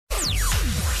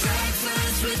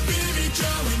Joe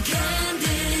and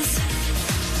Candice.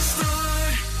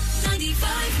 Star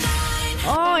 95.9.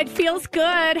 Oh, it feels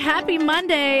good. Happy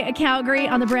Monday, Calgary,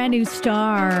 on the brand new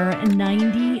Star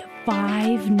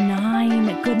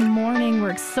 95.9. Good morning.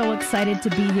 We're so excited to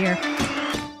be here.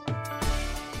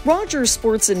 Rogers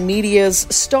Sports and Media's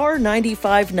Star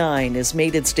 95.9 has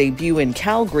made its debut in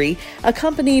Calgary,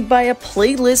 accompanied by a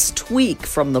playlist tweak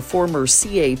from the former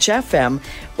CHFM,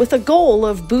 with a goal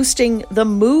of boosting the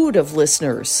mood of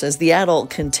listeners as the adult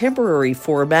contemporary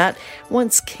format,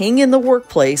 once king in the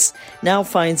workplace, now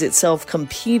finds itself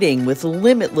competing with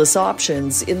limitless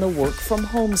options in the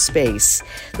work-from-home space.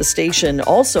 The station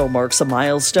also marks a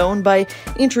milestone by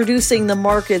introducing the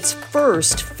market's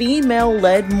first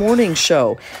female-led morning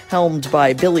show, helmed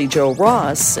by Billie Joe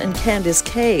Ross and Candice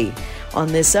Kaye. On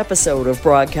this episode of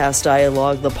Broadcast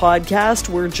Dialogue, the podcast,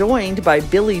 we're joined by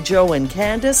Billie Joe and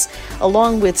Candice,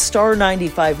 along with Star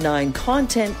 95.9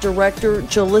 content director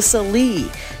Julisa Lee,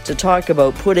 to talk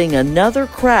about putting another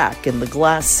crack in the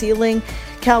glass ceiling,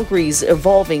 Calgary's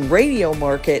evolving radio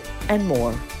market, and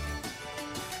more.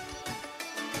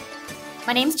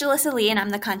 My name's Julisa Lee, and I'm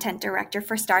the content director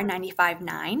for Star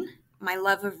 95.9. My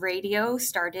love of radio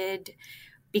started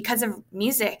because of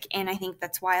music, and I think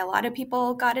that's why a lot of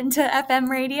people got into FM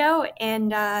radio,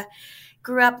 and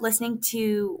grew up listening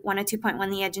to 102.1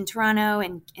 The Edge in Toronto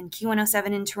and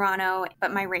Q107 in Toronto,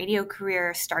 but my radio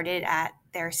career started at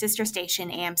their sister station,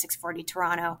 AM 640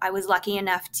 Toronto. I was lucky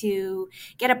enough to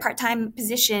get a part-time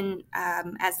position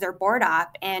as their board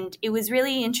op, and it was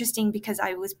really interesting because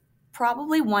I was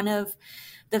probably one of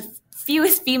the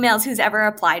fewest females who's ever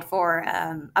applied for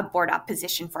a board op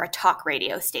position for a talk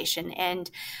radio station. And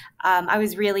I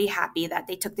was really happy that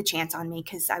they took the chance on me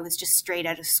because I was just straight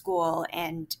out of school,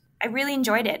 and I really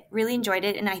enjoyed it.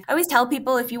 And I always tell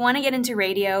people, if you want to get into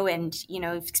radio and,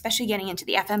 especially getting into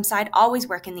the FM side, always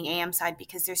work in the AM side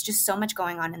because there's just so much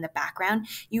going on in the background.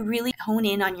 You really hone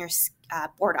in on your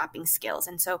board opping skills.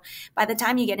 And so by the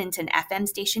time you get into an FM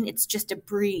station, it's just a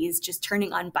breeze, just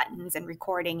turning on buttons and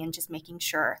recording and just making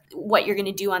sure what you're going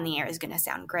to do on the air is going to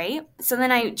sound great. So then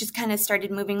I just kind of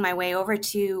started moving my way over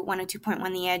to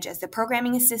 102.1 The Edge as the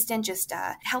programming assistant, just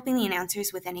helping the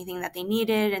announcers with anything that they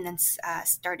needed, and then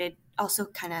started also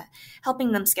kind of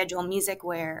helping them schedule music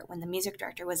when the music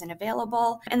director wasn't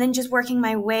available, and then just working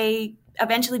my way,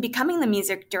 eventually becoming the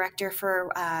music director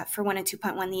for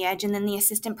 102.1 The Edge, and then the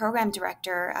assistant program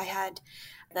director. I had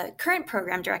the current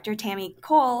program director, Tammy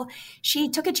Cole. She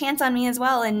took a chance on me as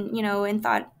well, and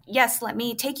thought, yes, let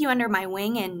me take you under my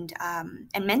wing and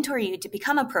mentor you to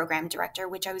become a program director,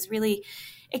 which I was really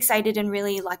excited and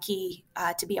really lucky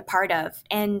to be a part of.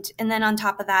 And then on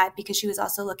top of that, because she was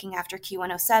also looking after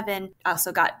Q107, I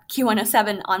also got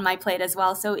Q107 on my plate as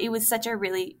well. So it was a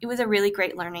really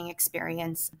great learning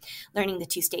experience, learning the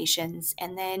two stations.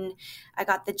 And then I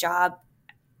got the job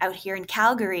out here in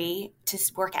Calgary to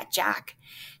work at Jack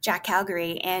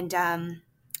Calgary. And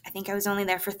I think I was only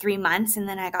there for 3 months, and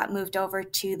then I got moved over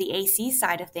to the AC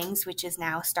side of things, which is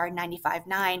now Star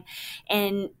 95.9.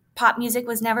 And pop music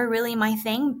was never really my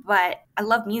thing, but I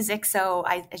love music, so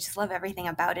I just love everything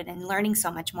about it, and learning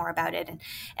so much more about it,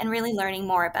 and really learning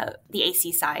more about the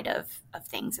AC side of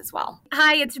things as well.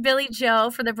 Hi, it's Billie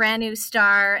Joe for the brand new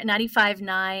Star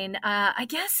 95.9. I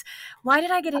guess, why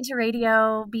did I get into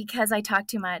radio? Because I talk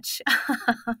too much.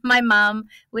 My mom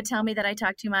would tell me that I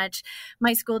talk too much.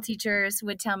 My school teachers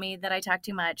would tell me that I talk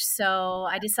too much. So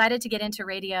I decided to get into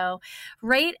radio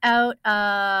right out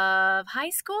of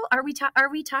high school. Are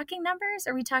we talking numbers?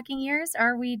 Are we talking years?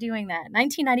 Are we doing that?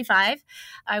 1995,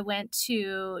 I went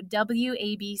to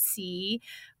WABC,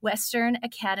 Western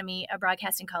Academy of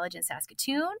Broadcasting College in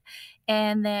Saskatoon.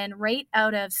 And then right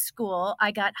out of school,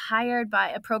 I got hired by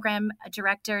a program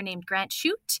director named Grant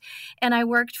Shute, and I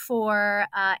worked for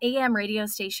AM radio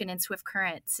station in Swift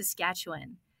Current,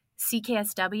 Saskatchewan,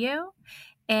 CKSW.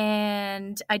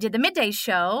 And I did the midday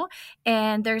show,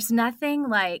 and there's nothing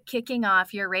like kicking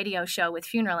off your radio show with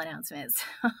funeral announcements.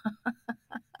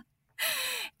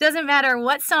 Doesn't matter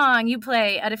what song you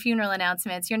play at a funeral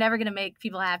announcements, you're never going to make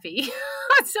people happy.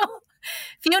 So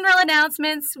funeral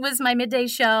announcements was my midday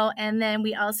show. And then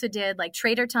we also did like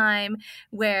Trader Time,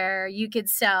 where you could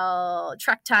sell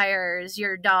truck tires,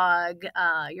 your dog,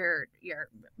 your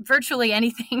virtually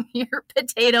anything, your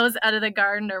potatoes out of the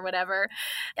garden or whatever.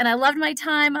 And I loved my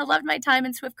time.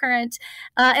 In Swift Current.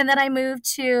 And then I moved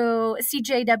to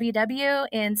CJWW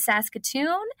in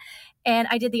Saskatoon. And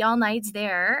I did the all nights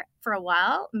there for a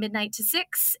while, midnight to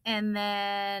 6. And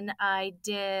then I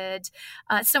did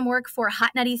some work for Hot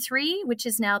 93, which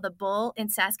is now the Bull in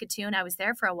Saskatoon. I was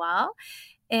there for a while.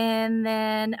 And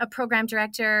then a program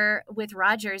director with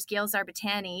Rogers, Gail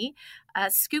Zarbatani,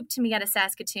 scooped me out of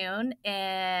Saskatoon,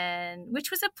 and which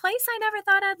was a place I never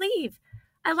thought I'd leave.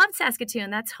 I love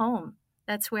Saskatoon. That's home.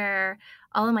 That's where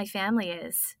all of my family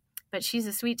is. But she's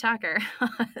a sweet talker.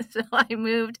 So I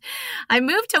moved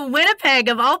to Winnipeg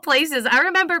of all places. I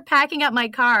remember packing up my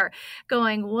car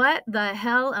going, what the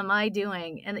hell am I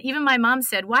doing? And even my mom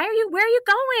said, where are you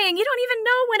going? You don't even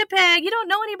know Winnipeg. You don't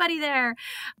know anybody there.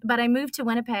 But I moved to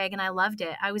Winnipeg and I loved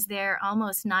it. I was there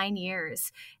almost 9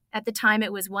 years. At the time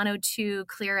it was 102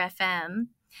 Clear FM.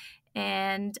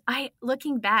 And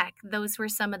looking back, those were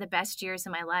some of the best years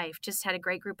of my life. Just had a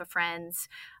great group of friends,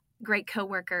 great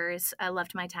coworkers. I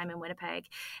loved my time in Winnipeg.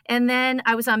 And then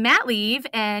I was on mat leave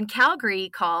and Calgary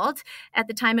called. At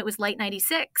the time it was Light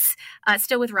 96,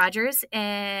 still with Rogers.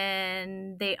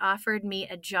 And they offered me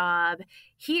a job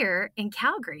here in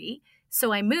Calgary.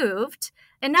 So I moved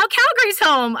and now Calgary's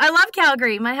home. I love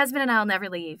Calgary. My husband and I will never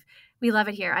leave. We love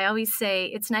it here. I always say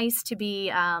it's nice to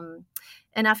be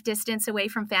enough distance away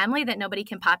from family that nobody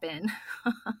can pop in.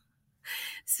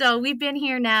 So we've been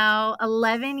here now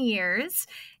 11 years.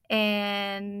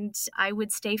 And I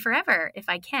would stay forever if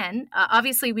I can.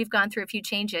 Obviously, we've gone through a few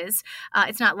changes.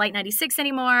 It's not Light 96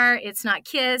 anymore. It's not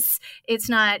KISS. It's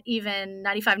not even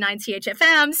 95.9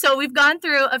 CHFM. So we've gone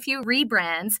through a few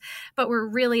rebrands, but we're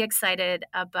really excited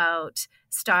about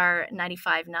Star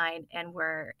 95.9, and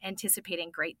we're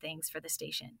anticipating great things for the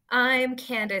station. I'm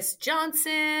Candice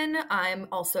Johnson. I'm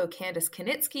also Candice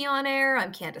Knitsky on air.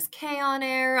 I'm Candice Kaye on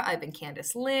air. I've been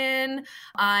Candice Lynn.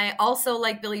 I also,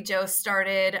 like Billie Joe,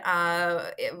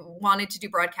 wanted to do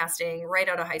broadcasting right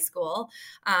out of high school.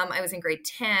 I was in grade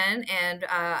 10, and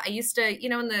I used to,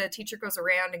 when the teacher goes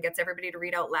around and gets everybody to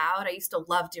read out loud, I used to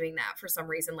love doing that for some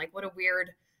reason. Like, what a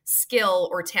weird skill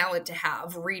or talent to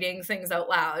have, reading things out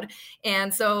loud.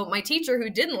 And so my teacher, who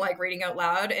didn't like reading out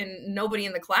loud and nobody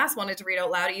in the class wanted to read out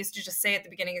loud, he used to just say at the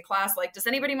beginning of class, like, does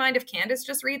anybody mind if Candice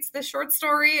just reads this short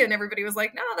story? And everybody was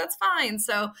like, no, that's fine.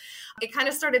 So it kind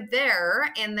of started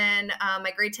there. And then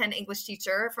my grade 10 English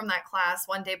teacher from that class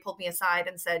one day pulled me aside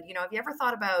and said, have you ever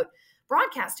thought about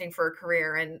broadcasting for a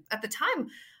career? And at the time,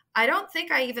 I don't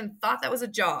think I even thought that was a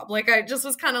job. Like, I just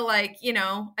was kind of like,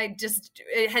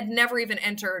 it had never even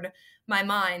entered my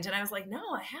mind. And I was like, no,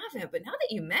 I haven't. But now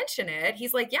that you mention it,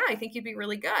 he's like, yeah, I think you'd be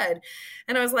really good.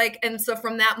 And I was like, and so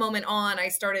from that moment on, I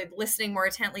started listening more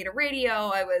intently to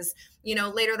radio. I was,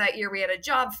 later that year we had a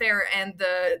job fair, and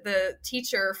the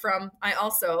teacher I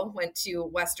also went to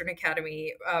Western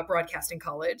Academy Broadcasting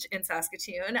College in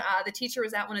Saskatoon. The teacher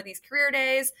was at one of these career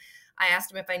days. I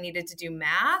asked him if I needed to do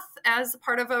math as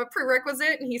part of a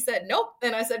prerequisite, and he said, nope.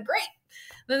 And I said, great,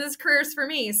 then this career's for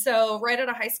me. So right out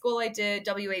of high school, I did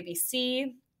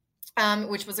WABC,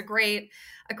 which was a great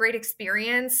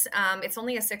experience. It's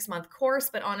only a 6-month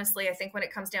course, but honestly, I think when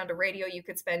it comes down to radio, you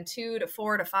could spend 2 to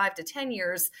 4 to 5 to 10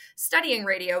 years studying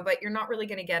radio, but you're not really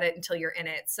going to get it until you're in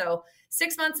it. So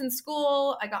 6 months in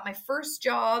school, I got my first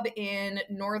job in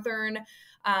northern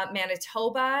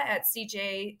Manitoba at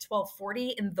CJ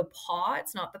 1240 in the Paw.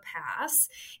 It's not the Pass.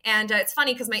 And it's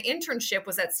funny because my internship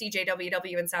was at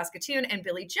CJWW in Saskatoon, and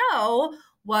Billie Joe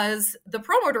was the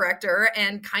promo director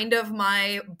and kind of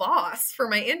my boss for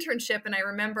my internship. And I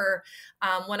remember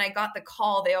when I got the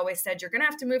call, they always said, you're going to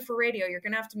have to move for radio. You're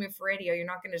going to have to move for radio. You're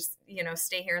not going to,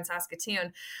 stay here in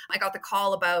Saskatoon. I got the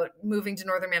call about moving to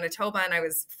northern Manitoba, and I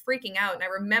was freaking out. And I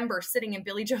remember sitting in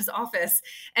Billie Joe's office,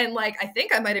 and I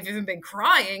think I might have even been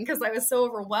crying because I was so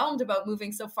overwhelmed about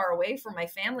moving so far away from my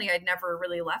family. I'd never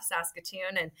really left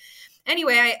Saskatoon. And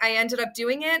anyway, I ended up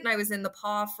doing it, and I was in the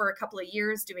Paw for a couple of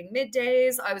years doing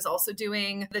middays. I was also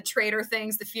doing the trader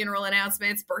things, the funeral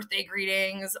announcements, birthday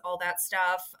greetings, all that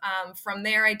stuff. From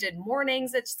there, I did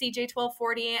mornings at CJ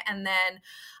 1240, and then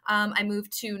I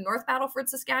moved to North Battleford,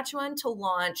 Saskatchewan to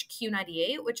launch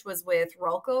Q98, which was with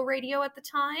Ralco Radio at the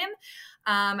time.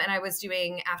 And I was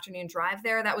doing afternoon drive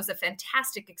there. That was a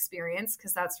fantastic experience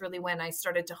because that's really when I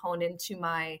started to hone into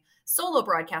my solo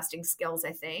broadcasting skills,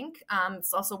 I think.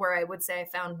 It's also where I would say I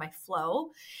found my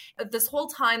flow. This whole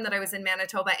time that I was in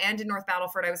Manitoba and in North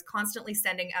Battleford, I was constantly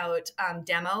sending out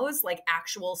demos, like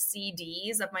actual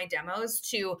CDs of my demos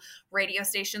to radio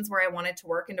stations where I wanted to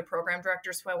work and to program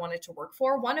directors who I wanted to work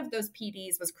for. One of those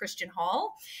PDs was Christian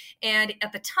Hall. And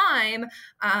at the time,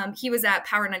 he was at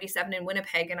Power 97 in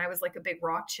Winnipeg, and I was like a big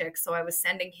rock chick. So I was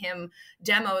sending him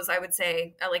demos, I would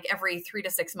say, like every 3 to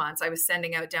 6 months, I was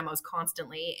sending out demos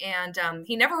constantly. And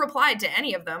he never replied to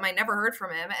any of them. I never heard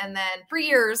from him. And then 3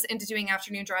 years into doing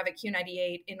afternoon drive at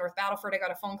Q98 in North Battleford, I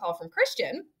got a phone call from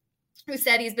Christian. who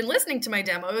said he's been listening to my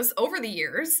demos over the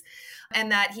years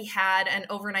and that he had an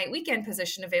overnight weekend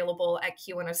position available at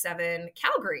Q107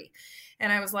 Calgary.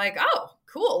 And I was like, oh,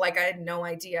 cool. Like I had no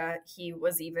idea he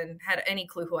was even had any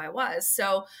clue who I was.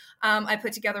 So I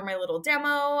put together my little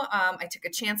demo. I took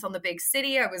a chance on the big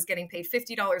city. I was getting paid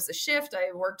 $50 a shift.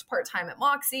 I worked part-time at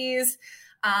Moxie's.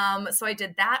 So I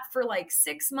did that for like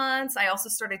 6 months. I also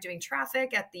started doing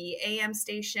traffic at the AM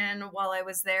station while I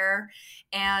was there.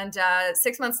 And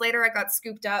 6 months later, I got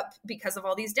scooped up because of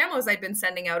all these demos I'd been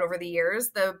sending out over the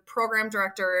years. The program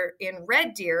director in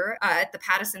Red Deer at the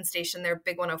Pattison station, their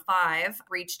Big 105,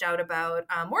 reached out about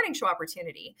a morning show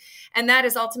opportunity. And that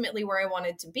is ultimately where I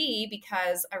wanted to be,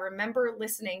 because I remember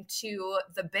listening to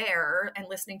The Bear and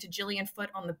listening to Jillian Foote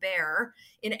on The Bear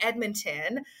in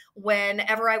Edmonton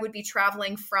whenever I would be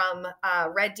traveling from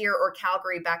Red Deer or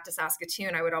Calgary back to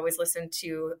Saskatoon. I would always listen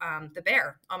to The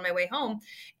Bear on my way home,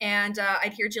 and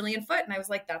I'd hear Jillian Foote, and I was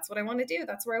like, that's what I want to do.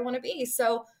 That's where I want to be.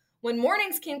 So when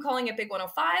mornings came calling at Big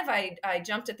 105, I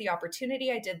jumped at the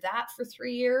opportunity. I did that for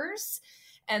 3 years.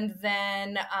 And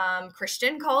then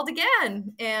Christian called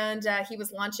again, and he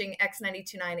was launching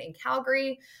X92.9 in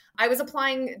Calgary. I was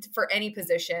applying for any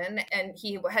position, and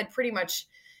he had pretty much,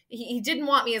 he didn't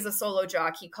want me as a solo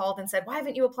jock. He called and said, why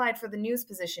haven't you applied for the news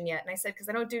position yet? And I said, because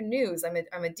I don't do news. I'm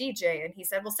a DJ. And he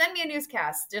said, well, send me a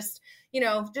newscast. Just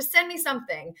send me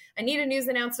something. I need a news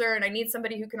announcer, and I need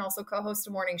somebody who can also co-host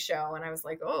a morning show. And I was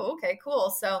like, oh, okay, cool.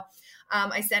 So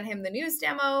I sent him the news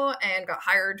demo and got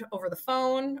hired over the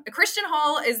phone. Christian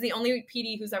Hall is the only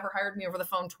PD who's ever hired me over the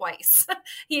phone twice.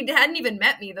 He hadn't even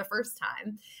met me the first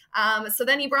time. So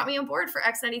then he brought me on board for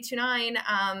X92.9,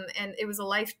 and it was a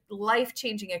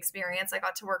life-changing experience. I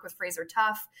got to work with Fraser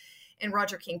Tuff and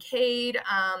Roger Kincaid.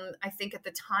 I think at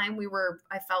the time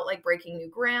I felt like breaking new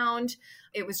ground.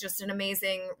 It was just an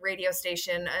amazing radio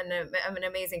station and an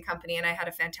amazing company, and I had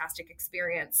a fantastic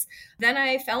experience. Then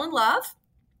I fell in love.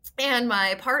 And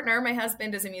my partner, my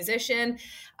husband, is a musician.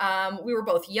 We were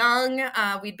both young.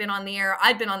 We'd been on the air.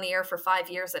 I'd been on the air for 5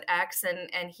 years at X,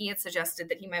 and he had suggested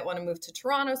that he might want to move to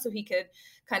Toronto so he could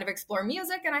kind of explore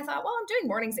music. And I thought, well, I'm doing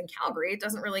mornings in Calgary. It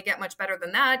doesn't really get much better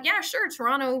than that. Yeah, sure.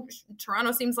 Toronto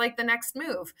seems like the next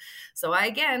move. So I,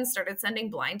 again, started sending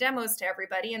blind demos to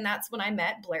everybody. And that's when I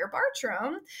met Blair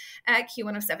Bartram at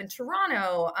Q107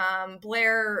 Toronto.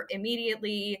 Blair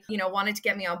immediately, wanted to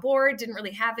get me on board, didn't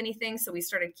really have anything. So we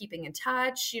started keeping in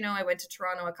touch. I went to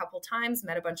Toronto a couple times,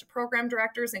 met a bunch of program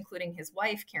directors, including his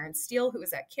wife, Karen Steele, who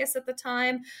was at KISS at the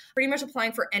time, pretty much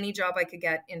applying for any job I could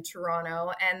get in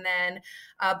Toronto. And then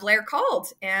Blair called,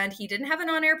 and he didn't have an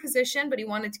on-air position, but he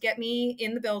wanted to get me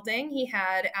in the building. He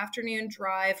had afternoon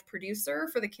drive producer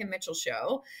for the Kim Mitchell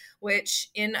show, which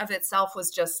in of itself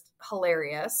was just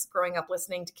hilarious. Growing up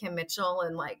listening to Kim Mitchell,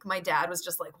 and like my dad was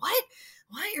just like, what?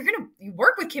 You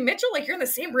work with Kim Mitchell? Like you're in the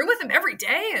same room with him every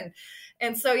day?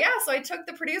 And so, so I took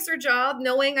the producer job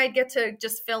knowing I'd get to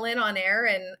just fill in on air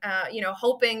and,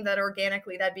 hoping that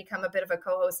organically that'd become a bit of a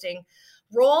co-hosting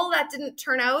role. That didn't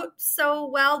turn out so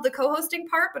well, the co-hosting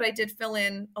part, but I did fill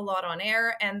in a lot on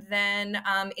air. And then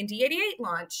Indie 88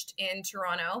 launched in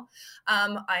Toronto.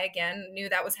 I, again, knew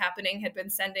that was happening, had been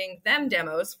sending them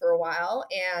demos for a while.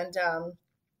 And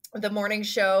the morning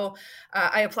show,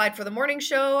 I applied for the morning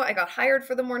show. I got hired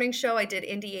for the morning show. I did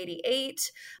Indie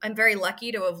 88. I'm very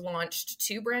lucky to have launched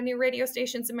 2 brand new radio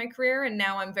stations in my career. And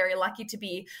now I'm very lucky to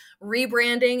be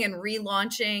rebranding and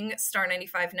relaunching Star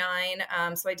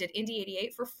 95.9. So I did Indie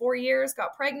 88 for 4 years,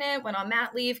 got pregnant, went on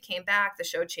mat leave, came back. The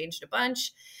show changed a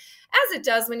bunch, as it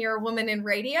does when you're a woman in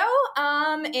radio,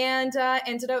 and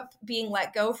ended up being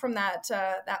let go from that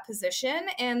position.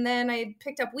 And then I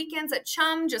picked up weekends at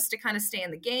Chum just to kind of stay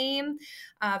in the game.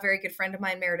 A very good friend of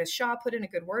mine, Meredith Shaw, put in a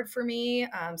good word for me.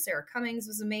 Sarah Cummings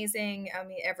was amazing.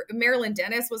 Marilyn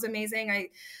Dennis was amazing.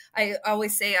 I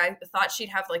always say I thought she'd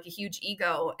have like a huge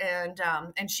ego,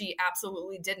 and she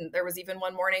absolutely didn't. There was even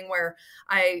one morning where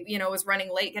I, was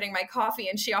running late getting my coffee,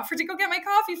 and she offered to go get my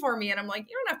coffee for me. And I'm like,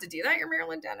 you don't have to do that. You're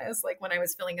Marilyn Dennis. Like when I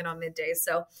was filling in on middays.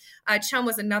 So Chum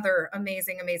was another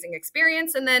amazing, amazing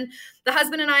experience. And then the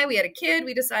husband and I, we had a kid.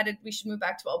 We decided we should move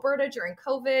back to Alberta during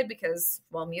COVID because,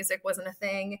 music wasn't a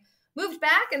thing. Moved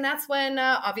back, and that's when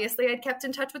obviously I'd kept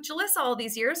in touch with Julisa all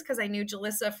these years because I knew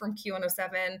Julisa from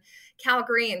Q107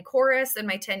 Calgary and Chorus and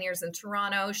my 10 years in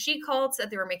Toronto. She called, said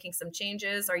they were making some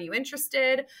changes. Are you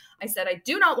interested? I said, I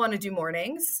do not want to do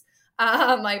mornings. I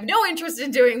have no interest in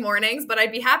doing mornings, but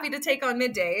I'd be happy to take on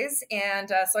middays.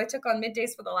 And so I took on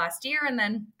middays for the last year. And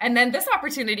then this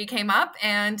opportunity came up,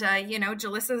 and,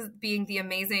 Julisa, being the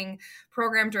amazing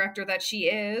program director that she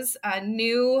is,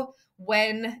 knew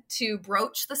when to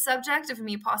broach the subject of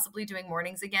me possibly doing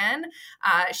mornings again.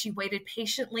 She waited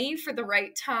patiently for the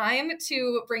right time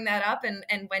to bring that up.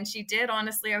 And when she did,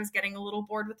 honestly, I was getting a little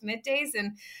bored with middays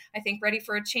and I think ready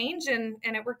for a change. And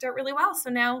it worked out really well. So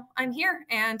now I'm here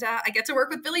and I get to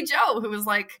work with Billie Joe, who was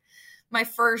like my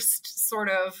first sort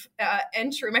of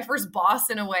entry, my first boss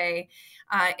in a way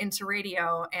into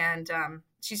radio. And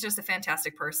she's just a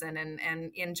fantastic person,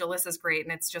 and Julisa's great.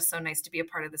 And it's just so nice to be a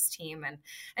part of this team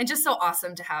and just so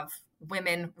awesome to have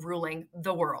women ruling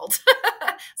the world.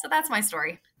 So that's my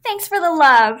story. Thanks for the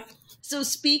love. So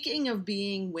speaking of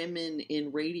being women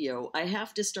in radio, I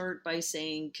have to start by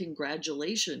saying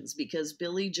congratulations, because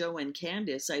Billie Joe and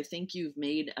Candice, I think you've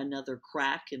made another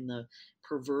crack in the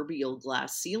proverbial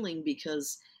glass ceiling,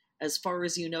 because as far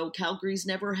as you know, Calgary's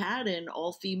never had an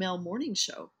all-female morning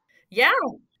show. Yeah.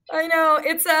 I know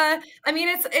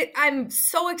I'm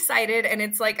so excited, and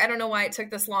it's like, I don't know why it took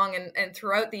this long. And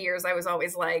throughout the years, I was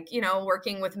always like,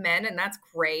 working with men, and that's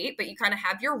great, but you kind of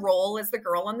have your role as the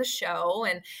girl on the show.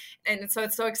 And so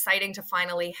it's so exciting to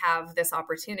finally have this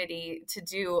opportunity to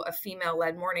do a female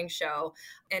led morning show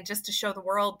and just to show the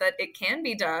world that it can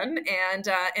be done, and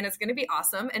it's going to be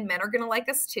awesome. And men are going to like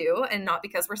us too. And not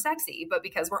because we're sexy, but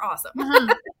because we're awesome.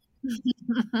 Mm-hmm.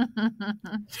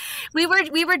 We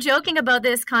were joking about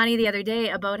this, Connie, the other day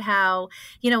about how,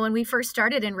 when we first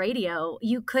started in radio,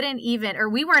 you couldn't even, or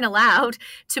we weren't allowed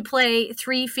to play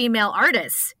 3 female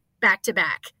artists back to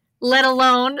back, let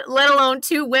alone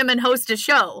 2 women host a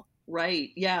show. Right.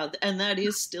 Yeah. And that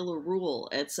is still a rule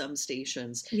at some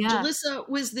stations. Yeah. Julisa,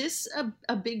 was this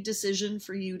a big decision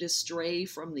for you to stray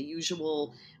from the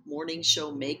usual morning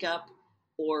show makeup,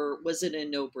 or was it a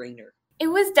no-brainer? It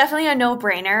was definitely a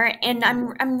no-brainer, and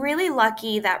I'm really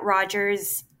lucky that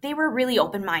Rogers, they were really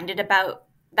open-minded about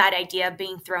that idea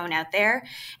being thrown out there,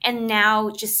 and now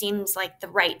it just seems like the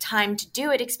right time to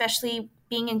do it, especially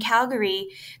being in Calgary.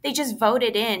 They just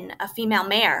voted in a female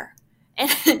mayor,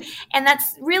 and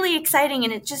that's really exciting,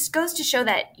 and it just goes to show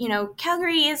that,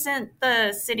 Calgary isn't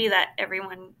the city that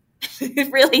everyone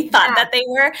really thought that they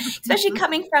were, especially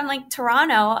coming from like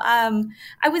Toronto.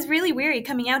 I was really weary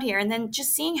coming out here, and then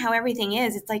just seeing how everything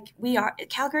is. It's like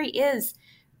Calgary is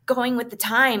going with the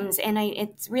times, and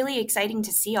it's really exciting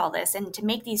to see all this and to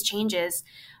make these changes.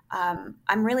 I'm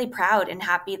really proud and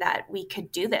happy that we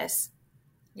could do this.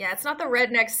 Yeah, it's not the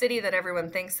redneck city that everyone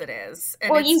thinks it is.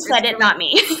 And well, you said it, not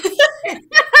me.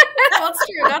 Well, it's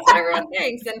true. That's what everyone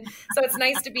thinks. And so it's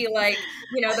nice to be like,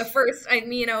 the first,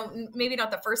 maybe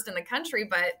not the first in the country,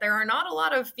 but there are not a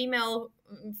lot of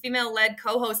female-led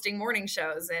co-hosting morning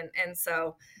shows. And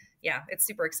so, yeah, it's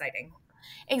super exciting.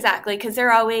 Exactly. Because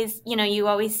they're always, you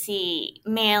always see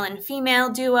male and female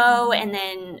duo. And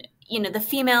then, the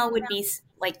female would be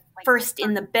like first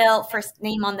in the bill, first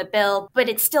name on the bill, but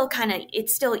it's still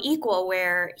equal,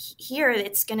 where here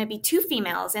it's going to be 2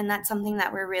 females. And that's something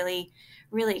that we're really,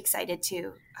 really excited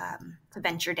to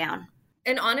venture down.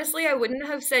 And honestly, I wouldn't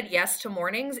have said yes to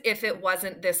mornings if it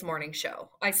wasn't this morning show.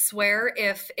 I swear,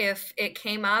 if it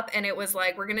came up and it was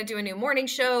like, we're going to do a new morning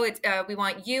show, we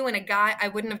want you and a guy, I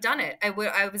wouldn't have done it.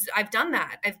 I've done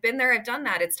that. I've been there. I've done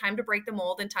that. It's time to break the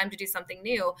mold and time to do something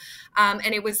new.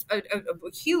 And it was a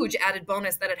huge added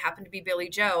bonus that it happened to be Billie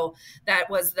Joe that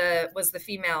was the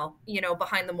female,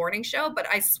 behind the morning show. But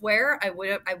I swear I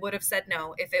would have said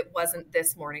no if it wasn't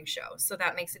this morning show. So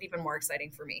that makes it even more exciting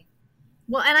for me.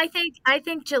 Well, and I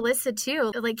think Julisa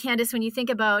too, like Candice, when you think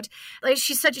about, like,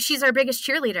 she's our biggest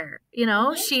cheerleader,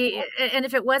 and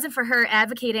if it wasn't for her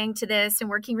advocating to this and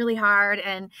working really hard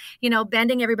and,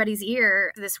 bending everybody's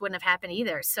ear, this wouldn't have happened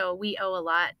either. So we owe a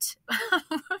lot.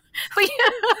 we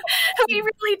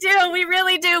really do. We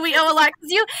really do. We owe a lot,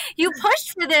 because you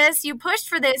pushed for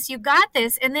this, you got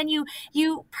this. And then you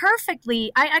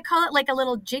perfectly, I call it like a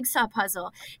little jigsaw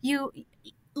puzzle.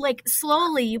 Like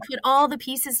slowly you put all the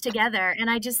pieces together, and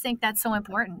I just think that's so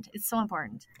important. It's so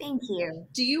important. Thank you.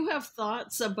 Do you have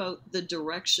thoughts about the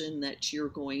direction that you're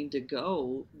going to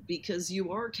go, because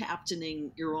you are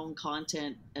captaining your own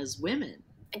content as women?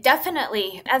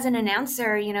 Definitely. As an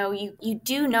announcer, you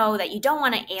do know that you don't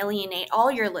want to alienate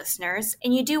all your listeners,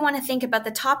 and you do want to think about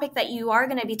the topic that you are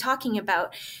going to be talking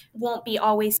about won't be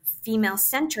always female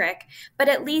centric, but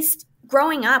at least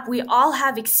growing up, we all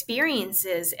have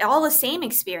experiences, all the same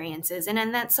experiences. And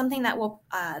then that's something that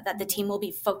that the team will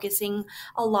be focusing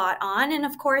a lot on. And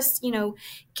of course,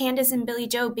 Candice and Billie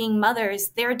Joe being mothers,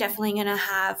 they're definitely going to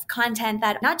have content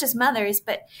that not just mothers,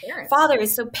 but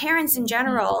fathers. So parents in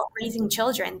general raising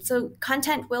children. So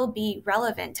content will be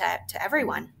relevant to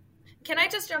everyone. Can I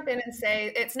just jump in and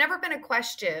say it's never been a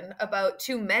question about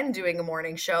two men doing a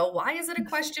morning show. Why is it a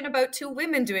question about two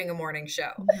women doing a morning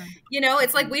show? You know,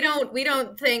 it's like we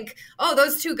don't think, oh,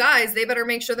 those two guys, they better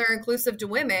make sure they're inclusive to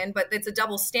women, but it's a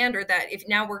double standard that if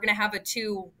now we're going to have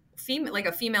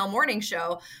a female morning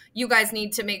show, you guys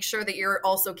need to make sure that you're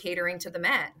also catering to the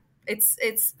men.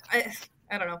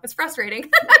 I don't know. It's frustrating.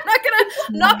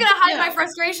 I'm not gonna hide my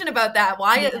frustration about that.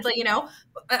 Why? You know,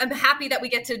 I'm happy that we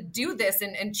get to do this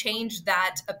and change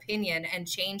that opinion and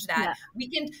change that.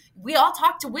 Yeah. We all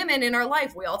talk to women in our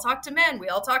life. We all talk to men. We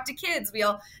all talk to kids. We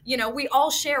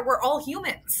all share. We're all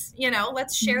humans. You know,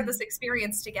 let's share this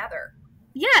experience together.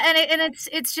 Yeah, and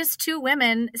it's just two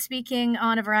women speaking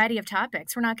on a variety of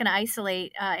topics. We're not going to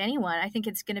isolate anyone. I think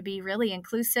it's going to be really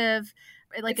inclusive,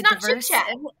 like it's a not diverse.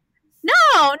 Chit-chat.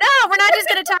 No, we're not just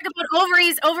going to talk about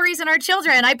ovaries and our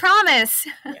children. I promise.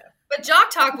 Yeah. But Jock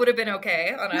Talk would have been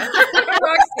okay on a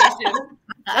rock station.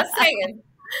 Just saying.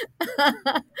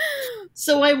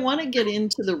 So I want to get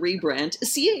into the rebrand.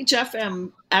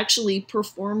 CHFM actually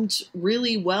performed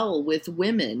really well with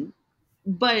women.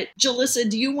 But Julisa,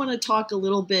 do you want to talk a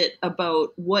little bit about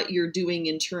what you're doing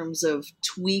in terms of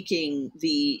tweaking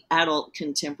the adult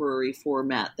contemporary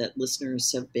format that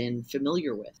listeners have been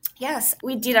familiar with? Yes,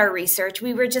 we did our research.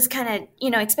 We were just kind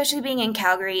of, especially being in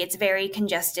Calgary, it's very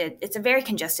congested. It's a very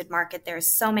congested market. There's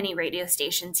so many radio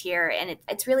stations here, and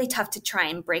it's really tough to try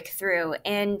and break through.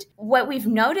 And what we've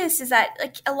noticed is that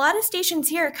like a lot of stations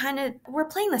here we're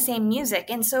playing the same music.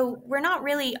 And so we're not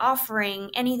really offering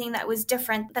anything that was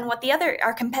different than what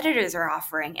our competitors are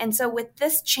offering. And so with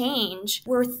this change,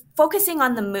 we're focusing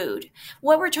on the mood.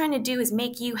 What we're trying to do is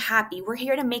make you happy. We're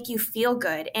here to make you feel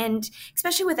good. And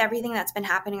especially with everything that's been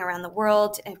happening around the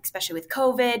world, especially with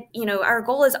COVID, our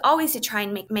goal is always to try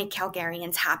and make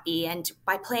Calgarians happy. And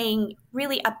by playing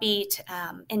really upbeat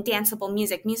and danceable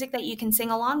music that you can sing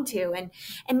along to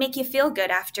and make you feel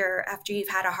good after you've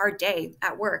had a hard day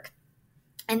at work.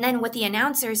 And then with the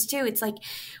announcers too, it's like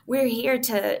we're here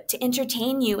to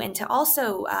entertain you and to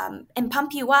also and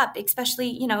pump you up,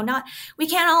 especially, we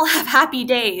can't all have happy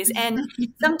days. And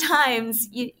sometimes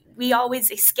we always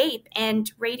escape,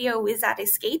 and radio is that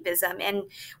escapism. And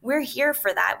we're here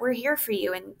for that. We're here for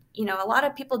you. And, a lot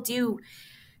of people do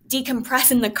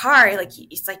decompress in the car. Like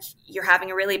it's like you're having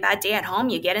a really bad day at home.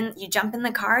 You jump in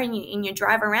the car and you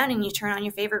drive around and you turn on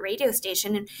your favorite radio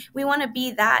station. And we want to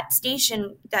be that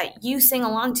station that you sing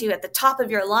along to at the top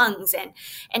of your lungs and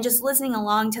just listening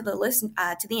along to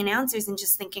the announcers and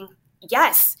just thinking,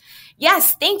 yes,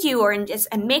 thank you.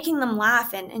 And making them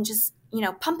laugh and just,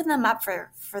 pumping them up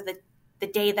for the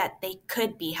day that they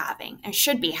could be having and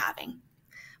should be having.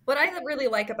 What I really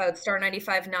like about Star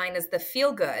 95.9 is the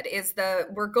feel good,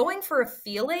 we're going for a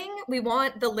feeling. We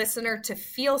want the listener to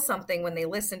feel something when they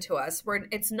listen to us, where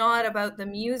it's not about the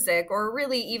music or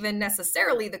really even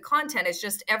necessarily the content. It's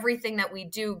just everything that we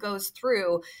do goes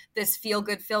through this feel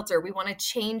good filter. We want to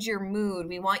change your mood.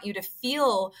 We want you to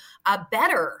feel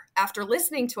better after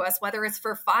listening to us, whether it's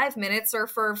for 5 minutes or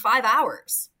for 5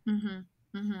 hours. Mm-hmm.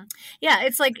 Mm-hmm. Yeah,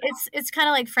 it's like it's kind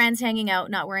of like friends hanging out,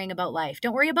 not worrying about life.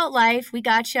 Don't worry about life. We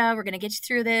gotcha. We're gonna get you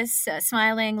through this,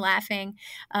 smiling, laughing.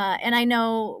 And I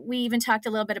know we even talked a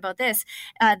little bit about this.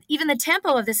 Even the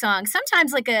tempo of the song,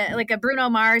 sometimes like a Bruno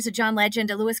Mars, a John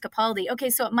Legend, a Louis Capaldi. Okay,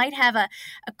 so it might have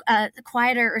a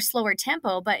quieter or slower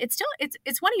tempo, but it's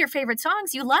one of your favorite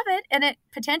songs. You love it, and it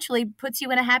potentially puts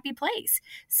you in a happy place.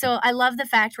 So I love the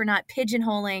fact we're not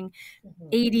pigeonholing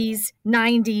 80s,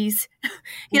 90s.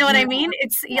 You know what I mean?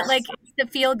 It's like it's the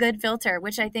feel good filter,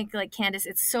 which I think, like Candice,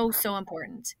 it's so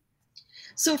important.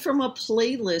 So from a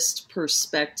playlist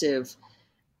perspective,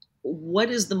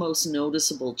 what is the most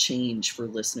noticeable change for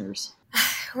listeners?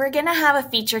 We're going to have a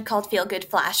feature called Feel Good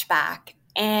Flashback,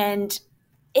 and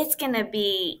it's going to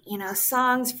be,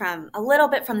 songs from a little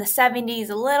bit from the 70s,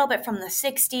 a little bit from the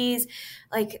 60s.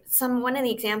 Like one of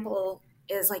the example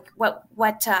is like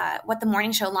what the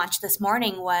morning show launched this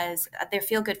morning was their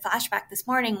feel good flashback this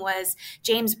morning was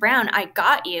James Brown. I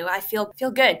got you. I feel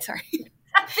good. Sorry.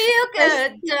 I feel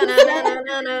good.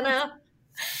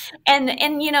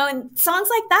 And songs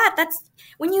like that, that's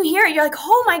when you hear it, you're like,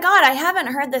 oh my God, I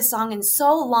haven't heard this song in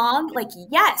so long. Like,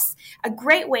 yes, a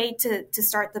great way to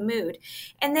start the mood.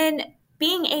 And then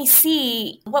being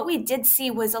AC, what we did see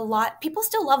was people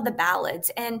still love the ballads,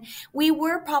 and we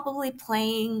were probably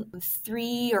playing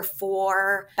 3 or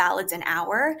 4 ballads an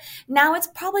hour. Now it's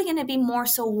probably going to be more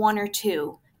so 1 or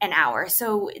 2 an hour.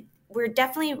 So we're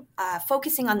definitely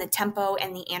focusing on the tempo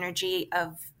and the energy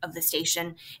of the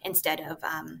station instead of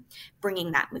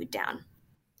bringing that mood down.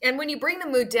 And when you bring the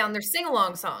mood down, they're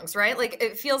sing-along songs, right? Like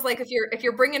it feels like if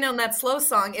you're bringing on that slow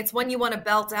song, it's one you want to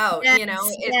belt out, Yes, you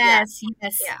know? yes.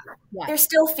 Yeah. Yeah. They're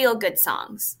still feel-good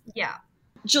songs. Yeah.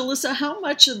 Julisa, how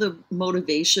much of the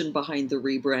motivation behind the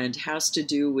rebrand has to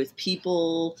do with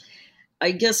people,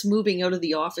 I guess, moving out of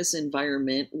the office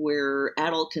environment where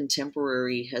adult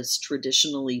contemporary has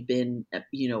traditionally been,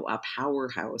 a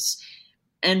powerhouse,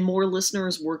 and more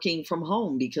listeners working from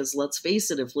home? Because let's face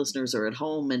it, if listeners are at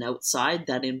home and outside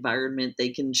that environment, they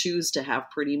can choose to have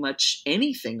pretty much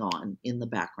anything on in the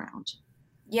background.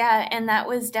 Yeah, and that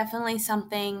was definitely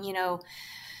something,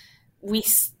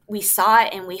 we saw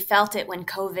it and we felt it when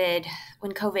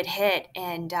COVID hit,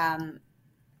 and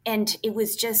it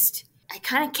was just, I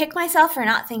kind of kicked myself for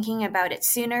not thinking about it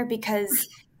sooner, because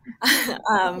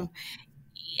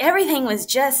everything was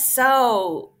just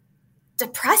so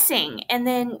depressing. And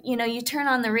then, you turn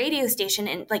on the radio station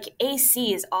and like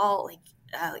AC is all like,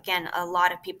 again, a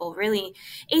lot of people really,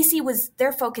 AC was,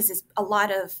 their focus is a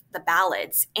lot of the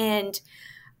ballads. And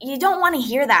you don't want to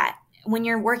hear that when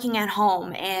you're working at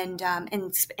home, and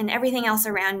everything else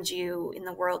around you in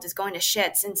the world is going to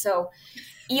shits. And so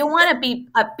you want to be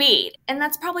upbeat. And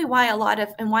that's probably why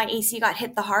why AC got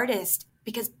hit the hardest,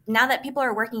 because now that people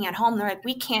are working at home, they're like,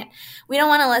 we don't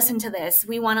want to listen to this.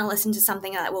 We want to listen to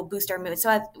something that will boost our mood. So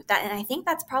I think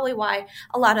that's probably why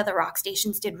a lot of the rock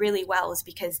stations did really well, is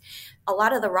because a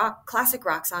lot of the classic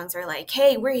rock songs are like,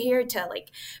 hey, we're here to like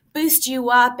boost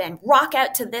you up and rock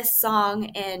out to this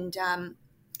song. And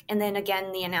then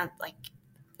again,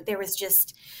 there was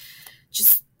just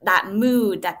that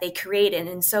mood that they created.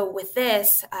 And so with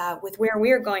this, with where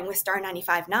we're going with Star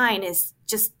 95.9, is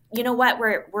just, you know what,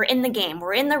 we're in the game.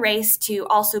 We're in the race to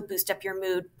also boost up your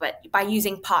mood, but by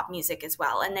using pop music as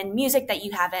well. And then music that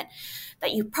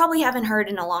you probably haven't heard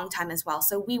in a long time as well.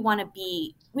 So we want to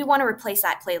replace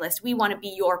that playlist. We want to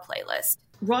be your playlist.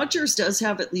 Rogers does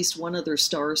have at least one other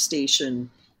star station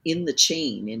in the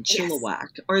chain in Chilliwack.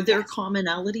 Yes. Are there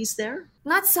commonalities there?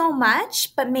 Not so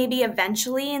much, but maybe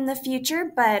eventually in the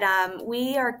future. But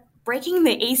we are breaking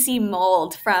the AC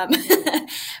mold from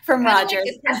Rogers.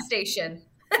 Like a test station.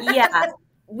 Yeah,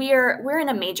 we're in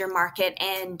a major market,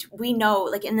 and we know,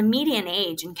 like, in the median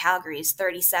age in Calgary is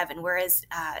 37, whereas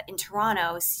in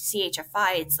Toronto,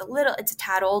 CHFI, it's a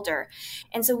tad older,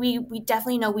 and so we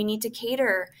definitely know we need to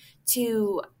cater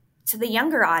to the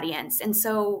younger audience, and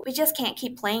so we just can't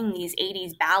keep playing these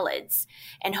 80s ballads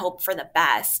and hope for the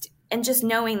best. And just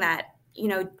knowing that,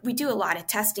 we do a lot of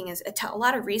testing, a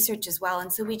lot of research as well,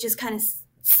 and so we just kind of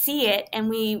see it, and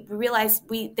we realize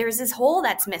there's this hole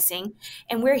that's missing,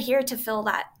 and we're here to fill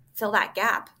that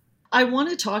gap. I want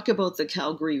to talk about the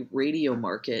Calgary radio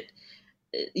market,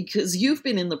 because you've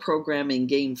been in the programming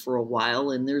game for a while,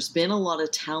 and there's been a lot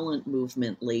of talent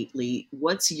movement lately.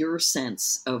 What's your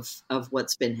sense of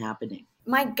what's been happening?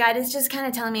 My gut is just kind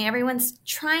of telling me everyone's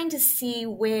trying to see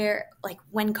where, like,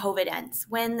 when COVID ends,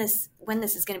 when this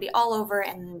is going to be all over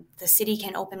and the city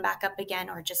can open back up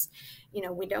again, or just, we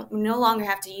no longer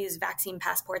have to use vaccine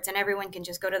passports and everyone can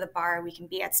just go to the bar. We can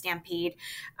be at Stampede.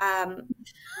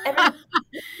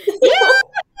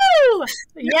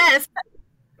 Yes.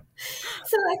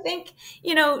 So I think,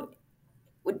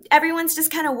 everyone's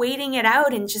just kind of waiting it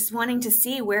out and just wanting to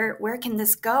see where can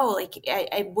this go? Like,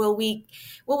 will we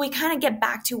kind of get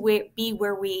back to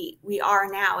where we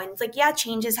are now? And it's like, yeah,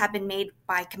 changes have been made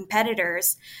by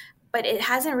competitors, but it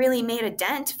hasn't really made a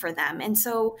dent for them. And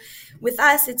so with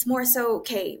us, it's more so,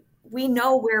 okay, we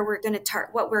know where we're going to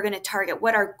what we're going to target,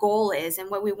 what our goal is, and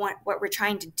what we want, what we're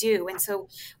trying to do. And so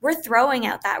we're throwing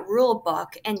out that rule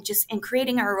book and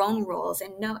creating our own rules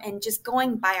and just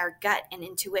going by our gut and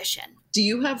intuition. Do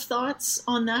you have thoughts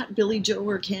on that, Billie, Joe,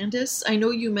 or Candice? I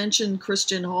know you mentioned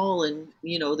Christian Hall, and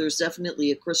there's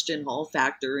definitely a Christian Hall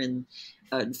factor. And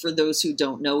for those who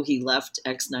don't know, he left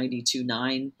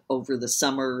X92.9 over the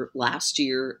summer last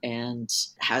year and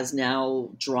has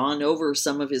now drawn over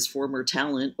some of his former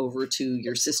talent over to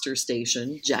your sister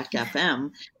station, Jack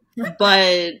FM.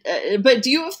 But do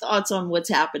you have thoughts on what's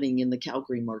happening in the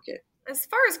Calgary market? As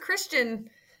far as Christian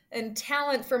and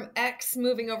talent from X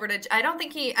moving over to,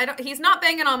 he's not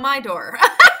banging on my door.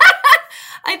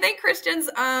 I think Christian's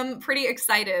pretty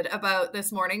excited about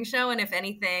this morning show. And if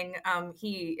anything,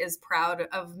 he is proud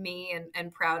of me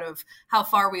and proud of how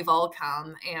far we've all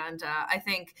come. And I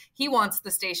think he wants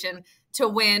the station to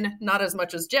win, not as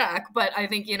much as Jack, but I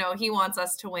think, he wants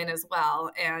us to win as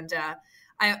well. And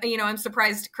I'm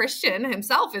surprised Christian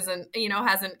himself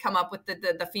hasn't come up with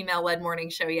the female-led morning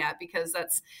show yet, because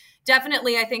that's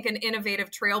definitely, I think, an innovative,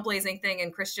 trailblazing thing.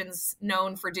 And Christian's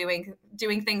known for doing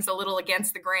things a little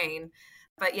against the grain.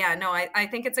 But yeah, no, I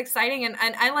think it's exciting, and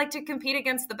I like to compete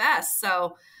against the best.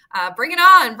 So bring it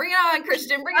on,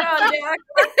 Christian, bring it on, Jack.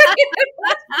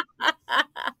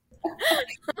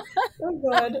 Oh,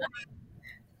 good.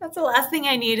 That's the last thing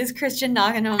I need is Christian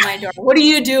knocking on my door. What are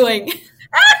you doing?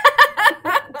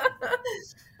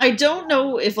 I don't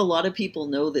know if a lot of people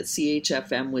know that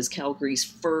CHFM was Calgary's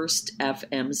first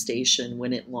FM station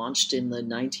when it launched in the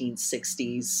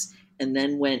 1960s and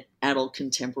then went adult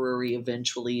contemporary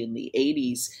eventually in the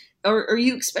 80s. Are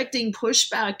you expecting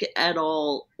pushback at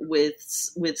all with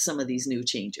some of these new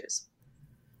changes?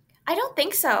 I don't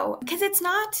think so, because it's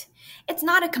not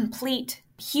a complete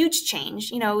huge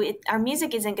change. Our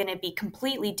music isn't going to be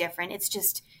completely different. It's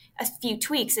just a few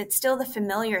tweaks. It's still the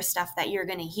familiar stuff that you're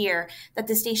going to hear that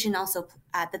the station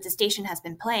has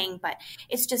been playing, but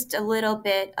it's just a little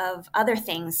bit of other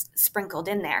things sprinkled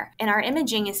in there. And our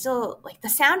imaging is still, like, the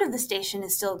sound of the station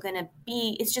is still going to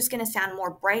be, it's just going to sound more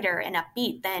brighter and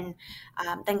upbeat than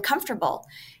comfortable.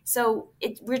 So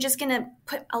we're just going to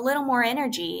put a little more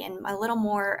energy and a little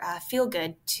more feel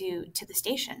good to the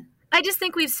station. I just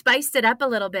think we've spiced it up a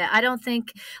little bit. I don't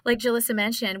think, like Julisa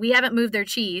mentioned, we haven't moved their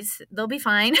cheese. They'll be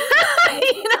fine.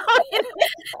 you know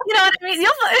what I mean?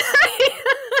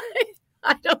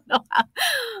 I don't know how.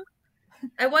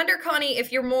 I wonder, Connie,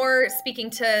 if you're more speaking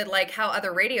to like how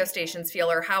other radio stations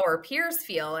feel or how our peers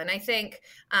feel. And I think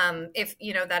if,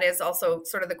 that is also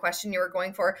sort of the question you were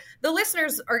going for. The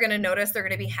listeners are going to notice, they're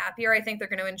going to be happier. I think they're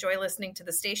going to enjoy listening to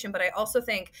the station. But I also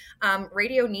think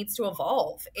radio needs to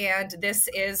evolve. And this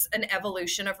is an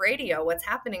evolution of radio, what's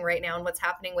happening right now and what's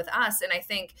happening with us. And I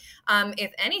think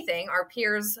if anything, our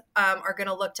peers are going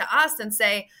to look to us and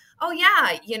say, oh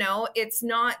yeah, it's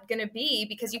not going to be,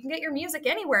 because you can get your music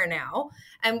anywhere now.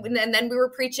 And then we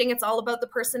were preaching, it's all about the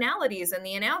personalities and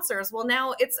the announcers. Well,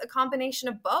 now it's a combination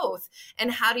of both.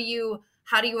 And how do you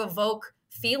evoke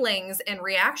feelings and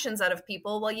reactions out of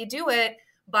people? Well, you do it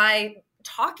by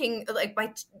talking,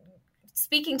 by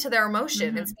speaking to their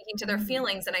emotion and speaking to their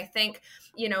feelings. And I think,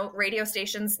 radio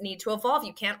stations need to evolve.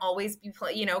 You can't always be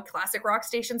classic rock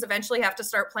stations eventually have to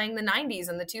start playing the 90s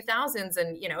and the 2000s,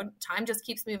 and, time just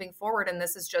keeps moving forward. And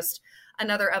this is just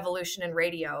another evolution in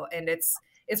radio. And it's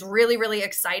really, really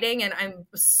exciting. And I'm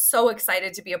so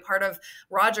excited to be a part of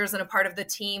Rogers and a part of the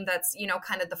team that's,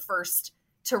 kind of the first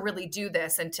to really do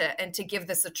this and to give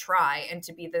this a try and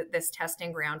to be this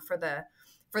testing ground for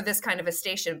this kind of a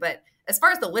station. But as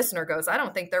far as the listener goes, I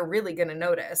don't think they're really going to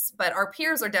notice, but our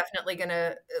peers are definitely going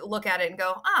to look at it and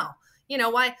go, oh,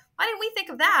 why didn't we think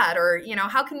of that? Or,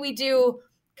 how can we do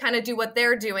what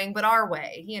they're doing, but our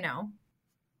way,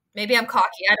 maybe I'm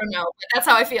cocky. I don't know, but that's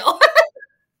how I feel.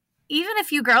 Even a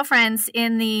few girlfriends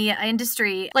in the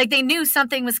industry, like, they knew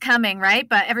something was coming, right?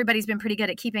 But everybody's been pretty good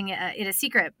at keeping it a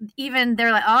secret. Even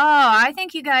they're like, oh, I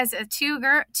think you guys are two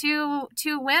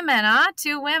women, huh?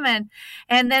 2 women.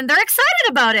 And then they're excited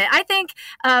about it. I think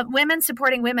women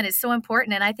supporting women is so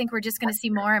important. And I think we're just going to see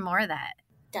more and more of that.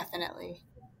 Definitely.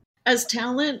 As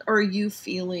talent, are you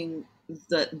feeling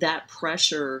that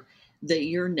pressure that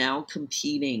you're now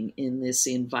competing in this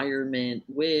environment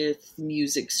with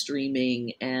music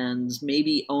streaming and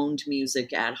maybe owned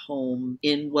music at home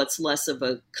in what's less of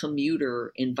a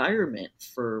commuter environment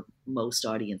for most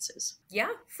audiences? Yeah,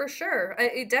 for sure.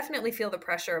 I definitely feel the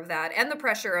pressure of that and the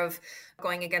pressure of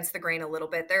going against the grain a little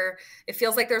bit. It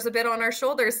feels like there's a bit on our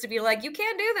shoulders to be like, you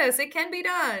can do this. It can be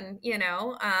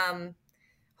done,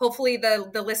 Hopefully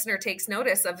the listener takes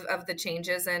notice of the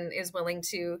changes and is willing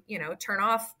to, turn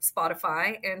off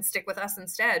Spotify and stick with us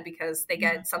instead, because they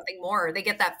get something more. They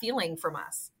get that feeling from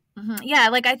us. Mm-hmm. Yeah.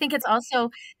 Like, I think it's also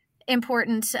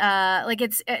important.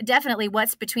 It's definitely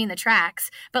what's between the tracks,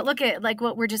 but look at like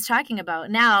what we're just talking about.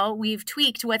 Now we've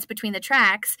tweaked what's between the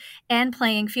tracks and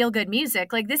playing feel good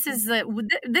music. Like, this is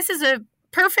a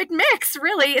perfect mix.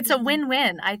 Really. It's a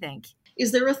win-win, I think.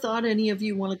 Is there a thought any of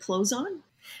you want to close on?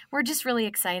 We're just really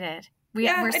excited.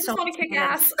 I just want to kick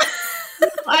ass.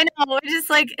 I know. We're just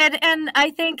like, and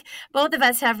I think both of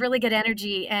us have really good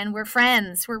energy, and we're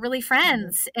friends. We're really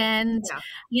friends. And,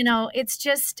 it's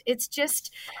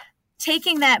just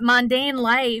taking that mundane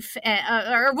life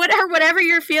or whatever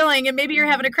you're feeling, and maybe you're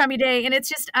having a crummy day, and it's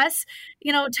just us,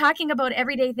 talking about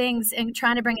everyday things and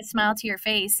trying to bring a smile to your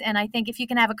face. And I think if you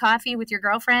can have a coffee with your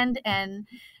girlfriend and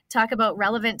talk about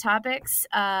relevant topics,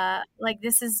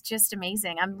 this is just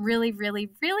amazing. I'm really, really,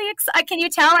 really excited. Can you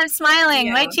tell I'm smiling?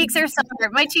 Yeah. My cheeks are sour.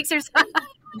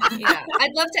 Yeah,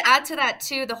 I'd love to add to that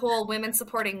too, the whole women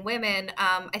supporting women.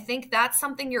 I think that's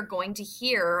something you're going to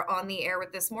hear on the air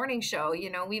with this morning show. You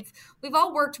know, we've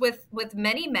all worked with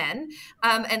many men,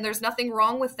 and there's nothing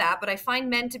wrong with that. But I find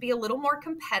men to be a little more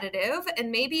competitive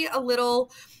and maybe a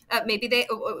little,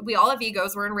 we all have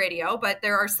egos. We're in radio, but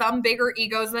there are some bigger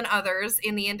egos than others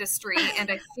in the industry. And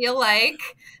I feel like,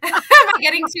 am I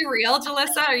getting too real,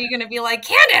 Julisa? Are you going to be like,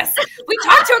 Candice, we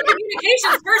talked to a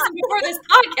communications person before this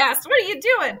podcast. What are you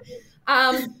doing?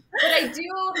 But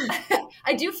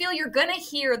I do feel you're going to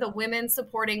hear the women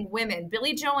supporting women.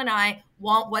 Billie Joe and I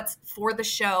want what's for the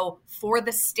show, for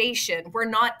the station. We're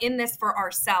not in this for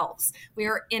ourselves. We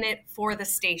are in it for the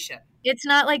station. It's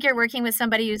not like you're working with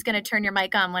somebody who's going to turn your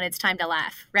mic on when it's time to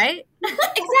laugh, right?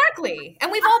 Exactly.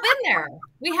 And we've all been there.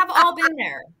 We have all been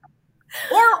there.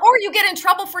 Or you get in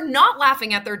trouble for not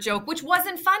laughing at their joke, which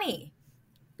wasn't funny.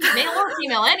 Male or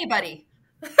female, anybody.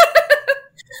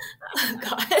 Oh,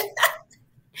 God.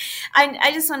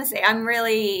 I just want to say I'm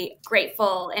really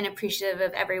grateful and appreciative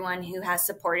of everyone who has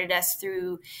supported us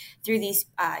through these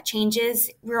changes.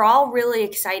 We're all really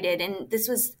excited, and this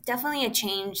was definitely a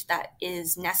change that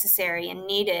is necessary and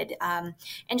needed. And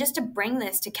just to bring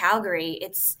this to Calgary,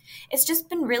 it's just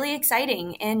been really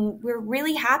exciting, and we're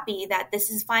really happy that this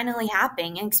is finally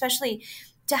happening, and especially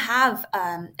to have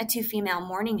a two-female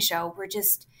morning show.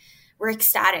 We're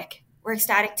ecstatic. We're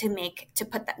ecstatic to make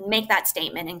that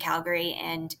statement in Calgary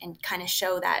and kind of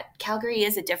show that Calgary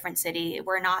is a different city.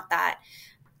 We're not that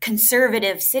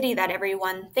conservative city that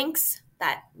everyone thinks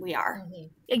that we are.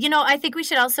 Mm-hmm. You know, I think we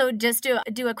should also just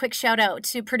do a quick shout out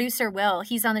to producer Will.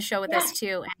 He's on the show with us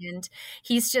too, and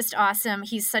he's just awesome.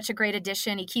 He's such a great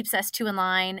addition. He keeps us two in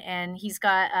line, and he's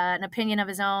got an opinion of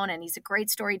his own, and he's a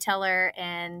great storyteller,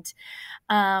 and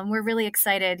we're really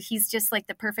excited. He's just like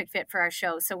the perfect fit for our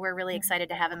show, so we're really excited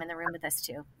to have him in the room with us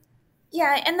too.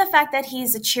 Yeah, and the fact that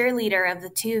he's a cheerleader of the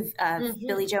two,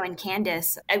 Billie Joe and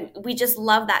Candice, we just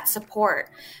love that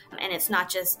support. And it's not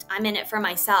just, I'm in it for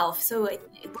myself. So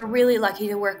we're really lucky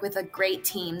to work with a great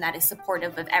team that is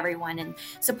supportive of everyone and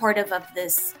supportive of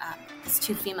this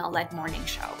two female-led morning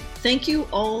show. Thank you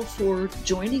all for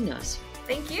joining us.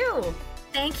 Thank you.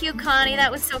 Thank you, Connie.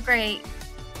 That was so great.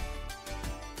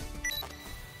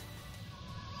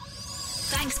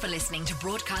 Thanks for listening to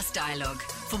Broadcast Dialogue.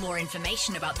 For more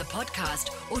information about the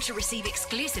podcast or to receive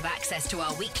exclusive access to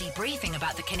our weekly briefing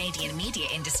about the Canadian media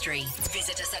industry,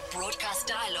 visit us at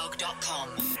broadcastdialogue.com.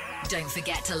 Don't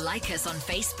forget to like us on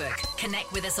Facebook,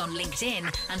 connect with us on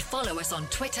LinkedIn, and follow us on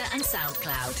Twitter and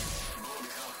SoundCloud.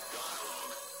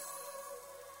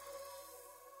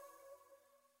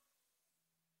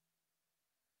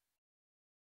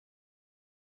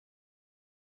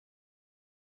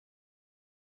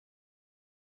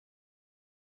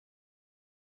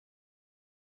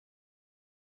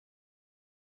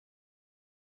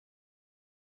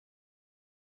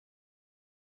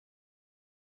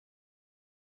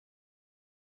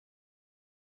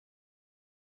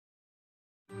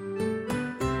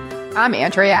 I'm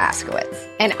Andrea Askowitz.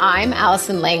 And I'm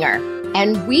Allison Langer.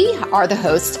 And we are the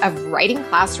hosts of Writing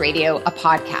Class Radio, a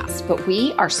podcast, but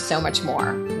we are so much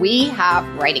more. We have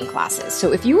writing classes.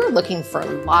 So if you are looking for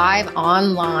live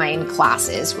online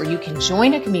classes where you can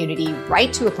join a community,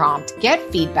 write to a prompt, get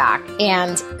feedback,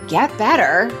 and get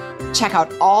better, check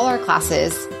out all our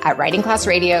classes at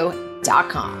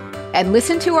writingclassradio.com. And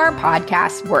listen to our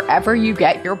podcast wherever you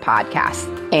get your podcasts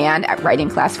and at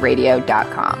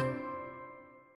writingclassradio.com.